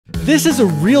This is a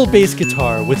real bass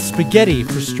guitar with spaghetti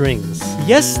for strings.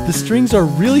 Yes, the strings are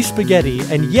really spaghetti,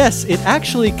 and yes, it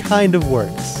actually kind of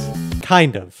works.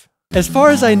 Kind of. As far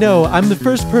as I know, I'm the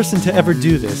first person to ever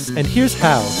do this, and here's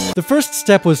how. The first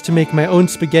step was to make my own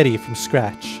spaghetti from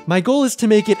scratch. My goal is to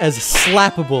make it as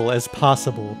slappable as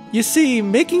possible. You see,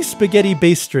 making spaghetti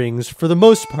bass strings, for the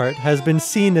most part, has been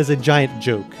seen as a giant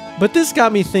joke. But this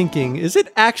got me thinking, is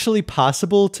it actually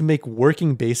possible to make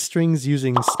working bass strings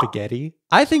using spaghetti?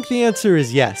 I think the answer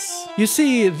is yes. You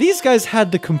see, these guys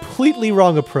had the completely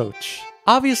wrong approach.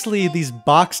 Obviously, these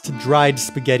boxed, dried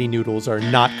spaghetti noodles are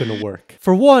not gonna work.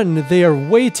 For one, they are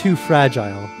way too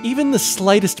fragile. Even the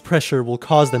slightest pressure will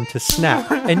cause them to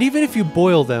snap, and even if you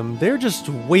boil them, they're just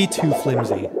way too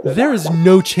flimsy. There is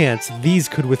no chance these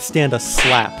could withstand a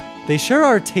slap. They sure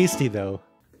are tasty, though.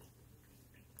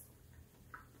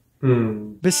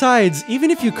 Besides,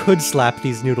 even if you could slap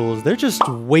these noodles, they're just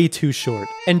way too short.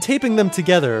 And taping them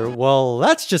together, well,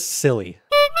 that's just silly.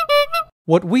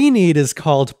 What we need is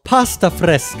called pasta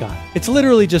fresca. It's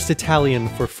literally just Italian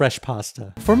for fresh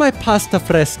pasta. For my pasta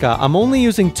fresca, I'm only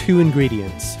using 2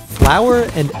 ingredients, flour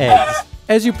and eggs.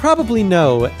 As you probably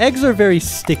know, eggs are very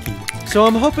sticky, so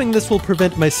I'm hoping this will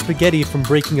prevent my spaghetti from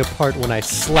breaking apart when I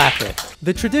slap it.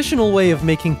 The traditional way of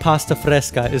making pasta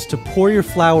fresca is to pour your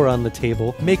flour on the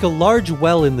table, make a large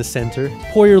well in the center,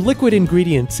 pour your liquid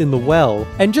ingredients in the well,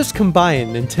 and just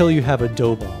combine until you have a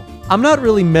dough ball. I'm not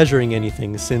really measuring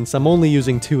anything since I'm only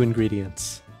using 2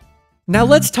 ingredients. Now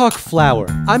let's talk flour.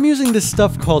 I'm using this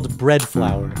stuff called bread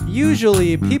flour.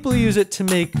 Usually, people use it to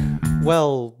make,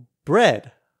 well,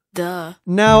 bread. Duh.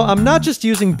 Now, I'm not just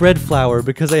using bread flour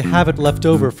because I have it left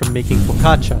over from making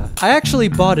focaccia. I actually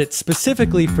bought it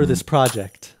specifically for this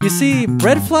project. You see,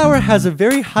 bread flour has a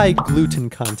very high gluten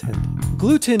content.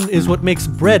 Gluten is what makes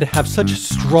bread have such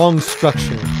strong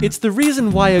structure. It's the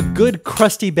reason why a good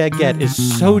crusty baguette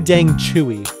is so dang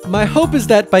chewy. My hope is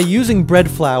that by using bread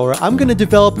flour, I'm gonna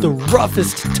develop the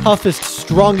roughest, toughest,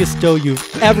 strongest dough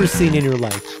you've ever seen in your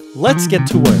life. Let's get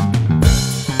to work.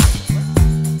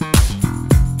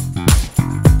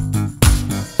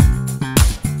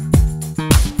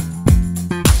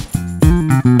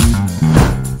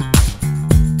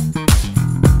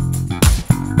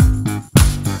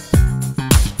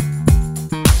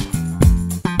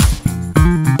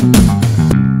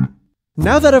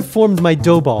 Now that I've formed my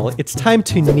dough ball, it's time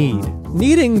to knead.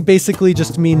 Kneading basically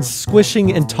just means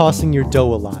squishing and tossing your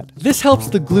dough a lot. This helps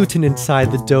the gluten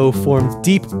inside the dough form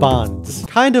deep bonds.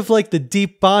 Kind of like the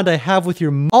deep bond I have with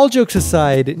your All jokes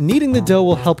aside, kneading the dough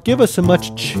will help give us a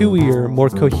much chewier, more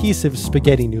cohesive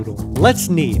spaghetti noodle. Let's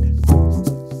knead.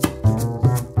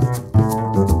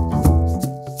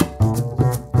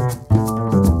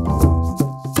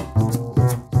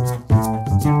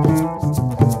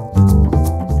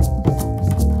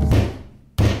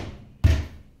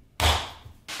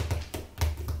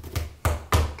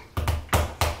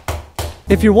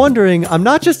 If you're wondering, I'm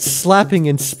not just slapping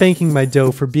and spanking my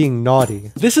dough for being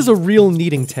naughty. This is a real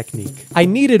kneading technique. I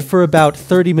kneaded for about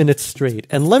 30 minutes straight,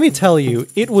 and let me tell you,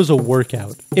 it was a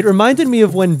workout. It reminded me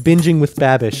of when Binging with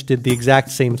Babish did the exact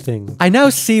same thing. I now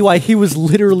see why he was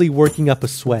literally working up a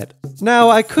sweat. Now,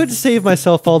 I could save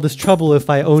myself all this trouble if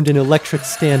I owned an electric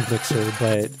stand mixer,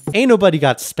 but ain't nobody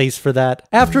got space for that.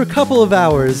 After a couple of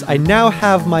hours, I now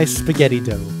have my spaghetti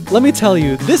dough. Let me tell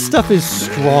you, this stuff is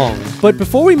strong. But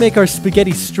before we make our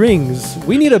spaghetti strings,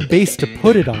 we need a base to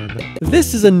put it on.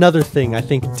 This is another thing I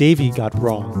think Davey got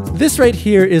wrong. This right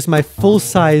here is my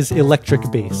full-size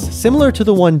electric bass, similar to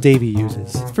the one Davey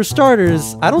uses. For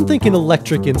starters, I don't think an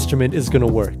electric instrument is gonna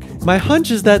work. My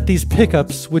hunch is that these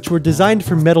pickups, which were designed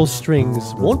for metal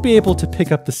strings, won't be able to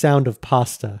pick up the sound of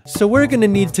pasta. So we're gonna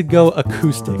need to go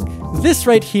acoustic. This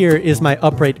right here is my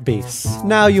upright bass.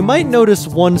 Now, you might notice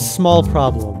one small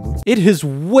problem. It is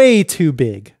way too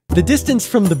big. The distance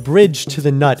from the bridge to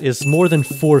the nut is more than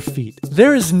 4 feet.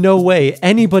 There is no way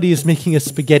anybody is making a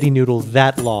spaghetti noodle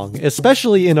that long,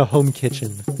 especially in a home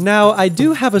kitchen. Now, I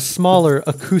do have a smaller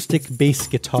acoustic bass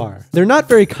guitar. They're not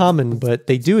very common, but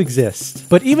they do exist.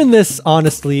 But even this,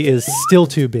 honestly, is still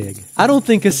too big. I don't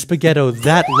think a spaghetto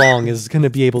that long is gonna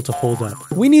be able to hold up.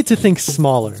 We need to think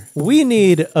smaller. We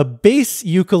need a bass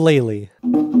ukulele.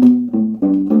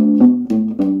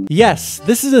 Yes,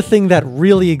 this is a thing that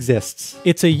really exists.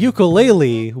 It's a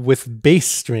ukulele with bass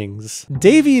strings.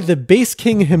 Davey, the bass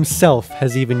king himself,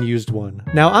 has even used one.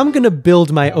 Now I'm gonna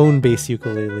build my own bass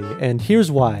ukulele, and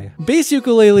here's why. Bass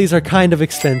ukuleles are kind of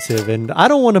expensive, and I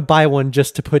don't want to buy one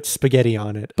just to put spaghetti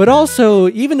on it. But also,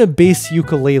 even a bass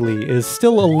ukulele is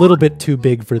still a little bit too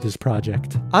big for this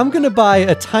project. I'm gonna buy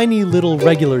a tiny little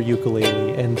regular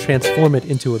ukulele and transform it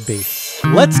into a bass.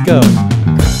 Let's go!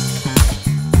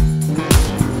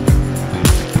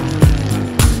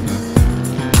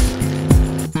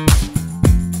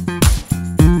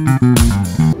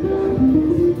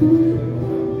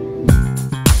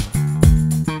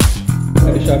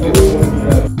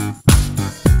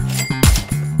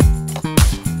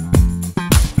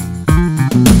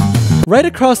 Right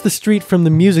across the street from the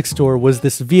music store was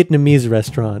this Vietnamese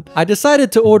restaurant. I decided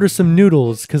to order some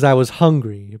noodles because I was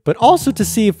hungry, but also to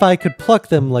see if I could pluck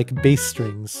them like bass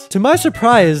strings. To my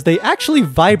surprise, they actually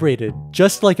vibrated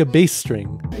just like a bass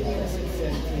string.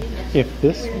 If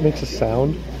this makes a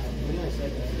sound,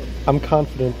 I'm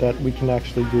confident that we can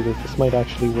actually do this. This might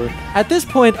actually work. At this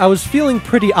point, I was feeling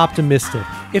pretty optimistic.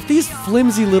 If these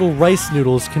flimsy little rice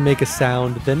noodles can make a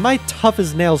sound, then my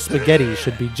tough-as-nails spaghetti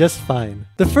should be just fine.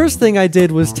 The first thing I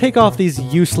did was take off these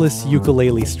useless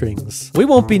ukulele strings. We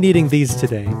won't be needing these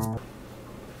today.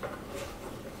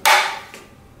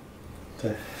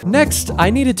 Next,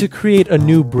 I needed to create a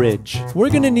new bridge.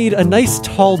 We're gonna need a nice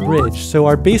tall bridge so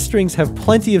our bass strings have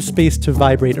plenty of space to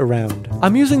vibrate around.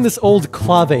 I'm using this old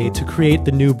clave to create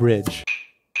the new bridge.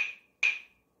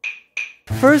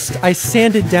 First, I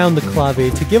sanded down the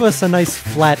clave to give us a nice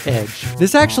flat edge.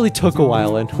 This actually took a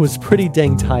while and was pretty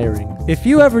dang tiring. If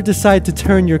you ever decide to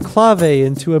turn your clave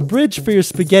into a bridge for your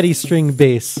spaghetti string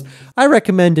bass, I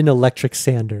recommend an electric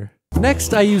sander.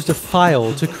 Next, I used a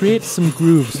file to create some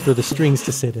grooves for the strings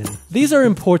to sit in. These are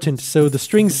important so the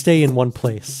strings stay in one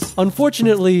place.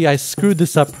 Unfortunately, I screwed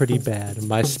this up pretty bad.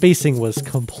 My spacing was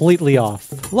completely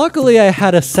off. Luckily, I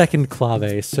had a second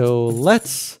clave, so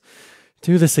let's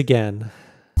do this again.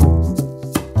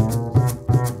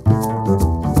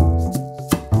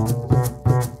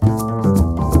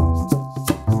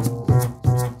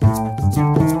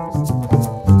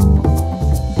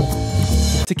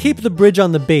 To keep the bridge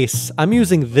on the bass, I'm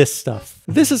using this stuff.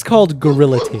 This is called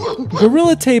Gorilla Tape.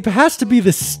 Gorilla Tape has to be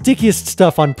the stickiest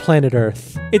stuff on planet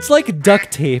Earth. It's like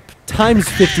duct tape times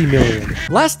 50 million.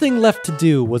 Last thing left to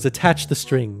do was attach the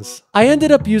strings. I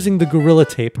ended up using the Gorilla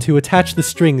Tape to attach the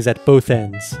strings at both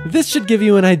ends. This should give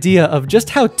you an idea of just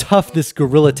how tough this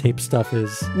Gorilla Tape stuff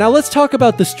is. Now let's talk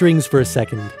about the strings for a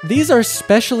second. These are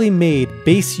specially made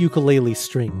bass ukulele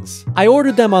strings. I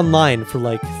ordered them online for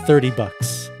like 30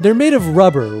 bucks. They're made of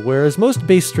rubber, whereas most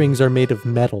bass strings are made of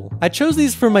metal. I chose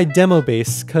these for my demo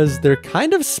bass because they're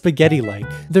kind of spaghetti-like.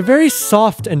 They're very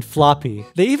soft and floppy.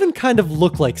 They even kind of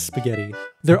look like spaghetti.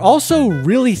 They're also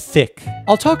really thick.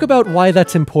 I'll talk about why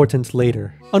that's important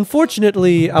later.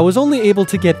 Unfortunately, I was only able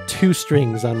to get 2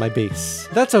 strings on my bass.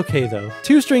 That's okay though.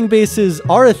 2-string basses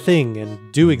are a thing and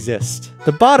do exist.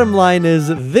 The bottom line is,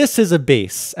 this is a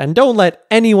bass, and don't let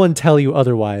anyone tell you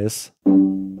otherwise.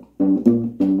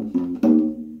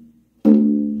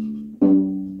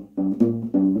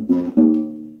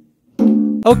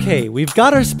 Okay, we've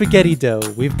got our spaghetti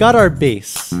dough, we've got our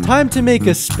bass. Time to make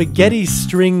a spaghetti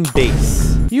string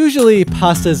bass. Usually,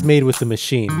 pasta is made with a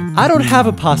machine. I don't have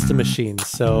a pasta machine,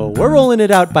 so we're rolling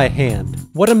it out by hand.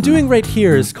 What I'm doing right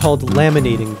here is called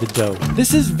laminating the dough.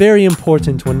 This is very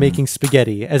important when making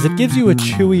spaghetti, as it gives you a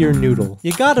chewier noodle.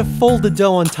 You gotta fold the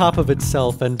dough on top of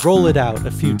itself and roll it out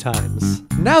a few times.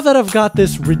 Now that I've got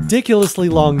this ridiculously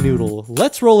long noodle,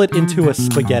 let's roll it into a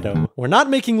spaghetto. We're not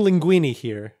making linguine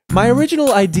here. My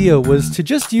original idea was to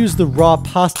just use the raw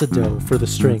pasta dough for the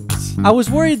strings. I was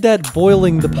worried that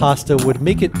boiling the pasta would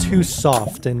make it too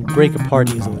soft and break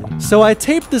apart easily. So I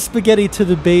taped the spaghetti to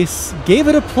the base, gave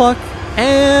it a pluck,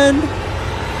 and...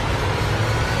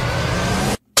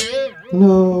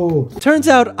 no. Turns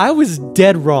out I was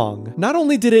dead wrong. Not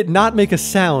only did it not make a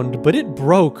sound, but it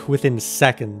broke within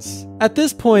seconds. At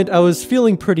this point, I was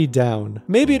feeling pretty down.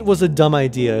 Maybe it was a dumb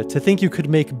idea to think you could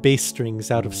make bass strings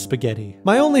out of spaghetti.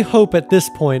 My only hope at this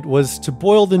point was to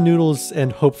boil the noodles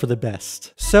and hope for the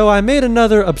best. So I made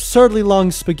another absurdly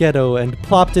long spaghetto and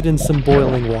plopped it in some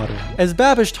boiling water. As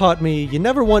Babish taught me, you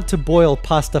never want to boil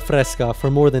pasta fresca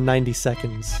for more than 90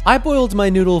 seconds. I boiled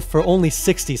my noodle for only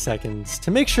 60 seconds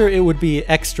to make sure it would be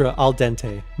extra al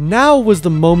dente. Now was the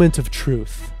moment of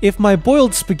truth. If my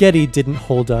boiled spaghetti didn't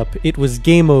hold up, it was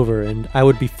game over and I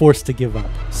would be forced to give up.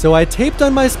 So I taped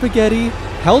on my spaghetti,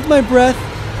 held my breath,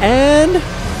 and...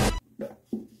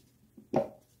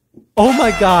 oh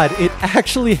my god, it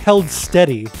actually held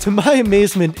steady. To my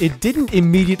amazement, it didn't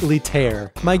immediately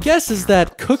tear. My guess is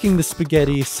that cooking the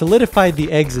spaghetti solidified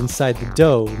the eggs inside the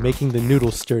dough, making the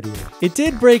noodles sturdier. It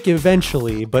did break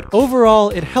eventually, but overall,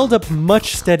 it held up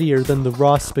much steadier than the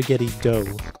raw spaghetti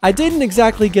dough. I didn't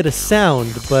exactly get a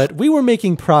sound, but we were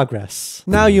making progress.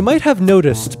 Now, you might have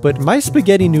noticed, but my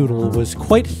spaghetti noodle was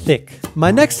quite thick.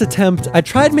 My next attempt, I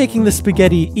tried making the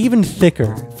spaghetti even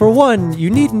thicker. For one, you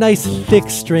need nice thick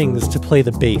strings to play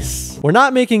the bass. We're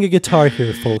not making a guitar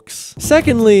here, folks.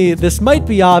 Secondly, this might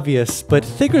be obvious, but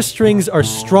thicker strings are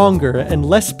stronger and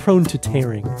less prone to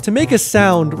tearing. To make a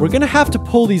sound, we're gonna have to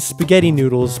pull these spaghetti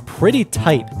noodles pretty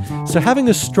tight, so having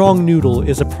a strong noodle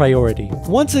is a priority.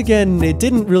 Once again, it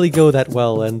didn't really go that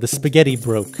well and the spaghetti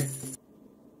broke.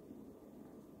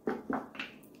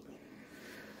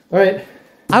 Alright.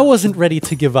 I wasn't ready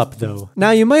to give up though.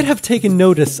 Now you might have taken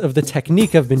notice of the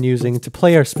technique I've been using to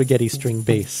play our spaghetti string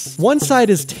bass. One side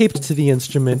is taped to the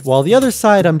instrument, while the other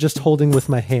side I'm just holding with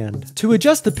my hand. To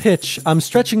adjust the pitch, I'm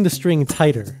stretching the string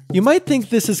tighter. You might think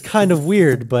this is kind of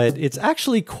weird, but it's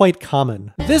actually quite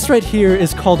common. This right here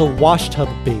is called a washtub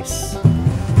bass.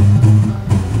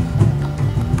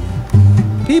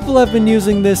 People have been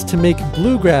using this to make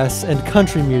bluegrass and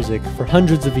country music for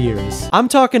hundreds of years. I'm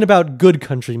talking about good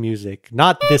country music,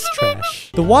 not this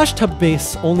trash. The washtub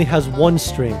bass only has one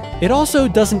string. It also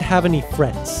doesn't have any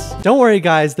frets. Don't worry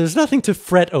guys, there's nothing to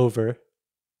fret over.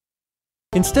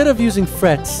 Instead of using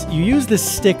frets, you use this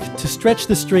stick to stretch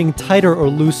the string tighter or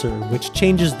looser, which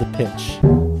changes the pitch.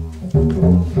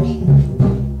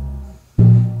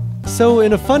 So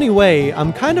in a funny way,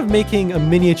 I'm kind of making a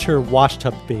miniature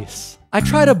washtub bass. I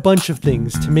tried a bunch of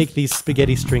things to make these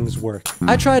spaghetti strings work.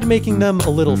 I tried making them a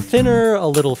little thinner, a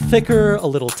little thicker, a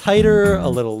little tighter, a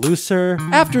little looser.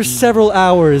 After several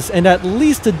hours and at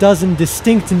least a dozen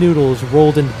distinct noodles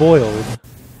rolled and boiled,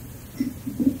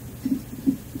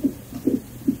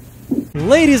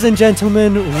 ladies and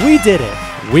gentlemen, we did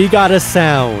it! We got a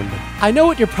sound! I know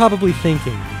what you're probably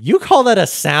thinking. You call that a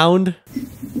sound?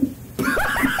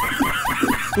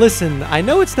 Listen, I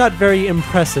know it's not very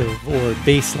impressive or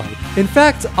bass-like. In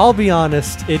fact, I'll be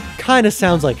honest, it kinda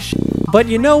sounds like shit. But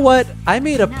you know what? I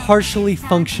made a partially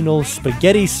functional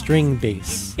spaghetti string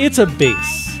bass. It's a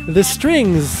bass. The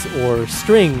strings, or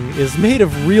string, is made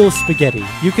of real spaghetti.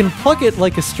 You can pluck it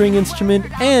like a string instrument,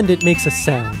 and it makes a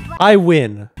sound. I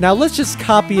win. Now let's just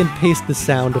copy and paste the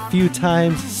sound a few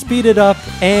times, speed it up,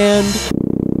 and...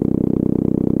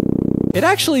 it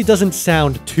actually doesn't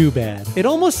sound too bad. It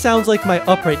almost sounds like my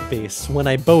upright bass when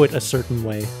I bow it a certain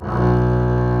way.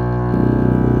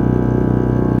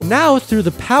 Now, through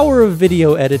the power of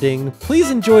video editing, please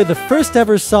enjoy the first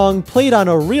ever song played on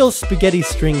a real spaghetti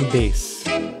string bass.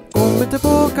 Come te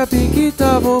può capire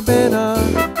che va bene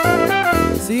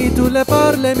se tu le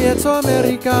parli mezzo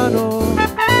americano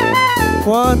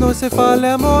quando si fa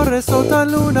l'amore sotto la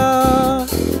luna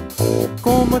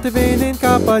come te viene in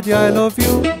capa di I love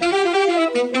you.